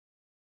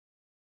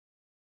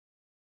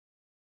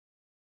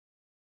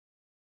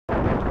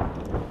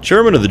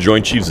Chairman of the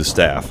Joint Chiefs of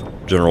Staff,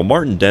 General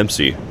Martin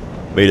Dempsey,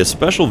 made a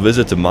special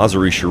visit to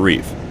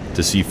Mazar-e-Sharif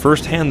to see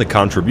firsthand the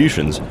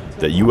contributions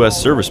that U.S.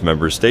 service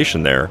members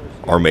stationed there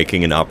are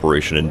making in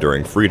Operation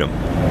Enduring Freedom.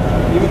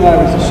 Even though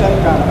I was the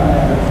CENTCOM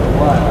commander for a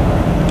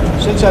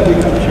while, since I've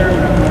become chairman,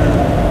 I've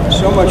learned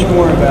so much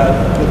more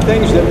about the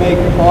things that make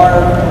our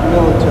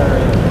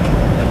military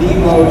the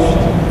most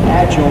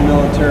agile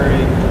military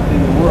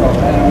in the world.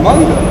 And among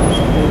those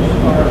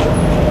is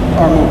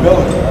our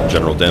mobility.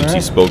 General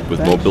Dempsey spoke with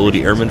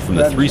mobility airmen from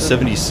the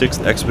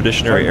 376th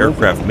Expeditionary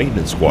Aircraft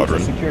Maintenance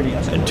Squadron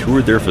and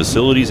toured their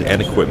facilities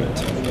and equipment.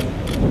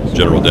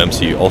 General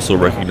Dempsey also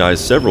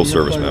recognized several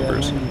service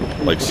members,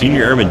 like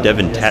Senior Airman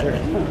Devin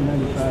Tatman,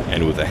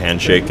 and with a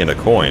handshake and a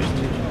coin,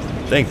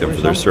 thanked them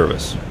for their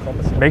service.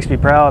 It makes me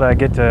proud. I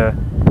get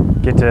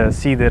to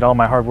see that all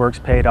my hard work's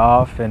paid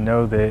off and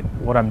know that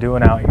what I'm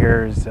doing out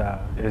here is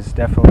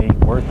definitely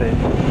worth it.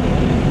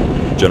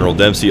 General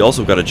Dempsey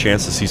also got a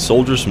chance to see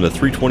soldiers from the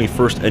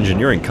 321st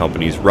Engineering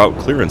Company's route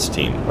clearance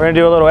team. We're going to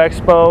do a little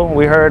expo.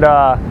 We heard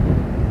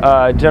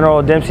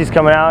General Dempsey's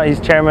coming out. He's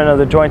chairman of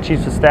the Joint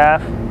Chiefs of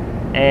Staff.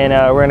 And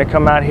we're going to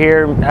come out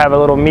here, have a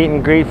little meet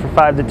and greet for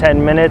 5 to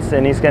 10 minutes,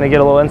 and he's going to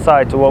get a little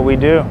insight to what we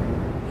do.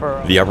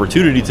 The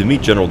opportunity to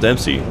meet General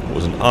Dempsey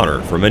was an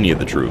honor for many of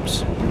the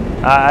troops.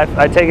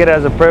 I take it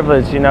as a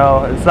privilege, you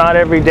know. It's not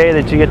every day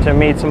that you get to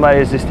meet somebody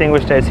as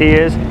distinguished as he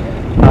is.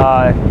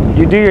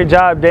 You do your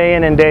job day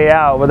in and day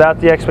out without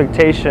the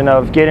expectation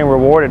of getting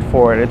rewarded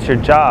for it. It's your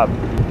job.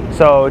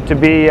 So to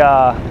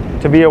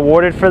be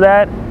awarded for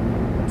that,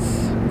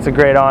 it's a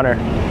great honor.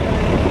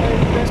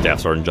 Staff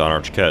Sergeant John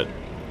Archiquette,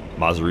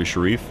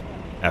 Mazar-e-Sharif,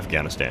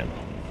 Afghanistan.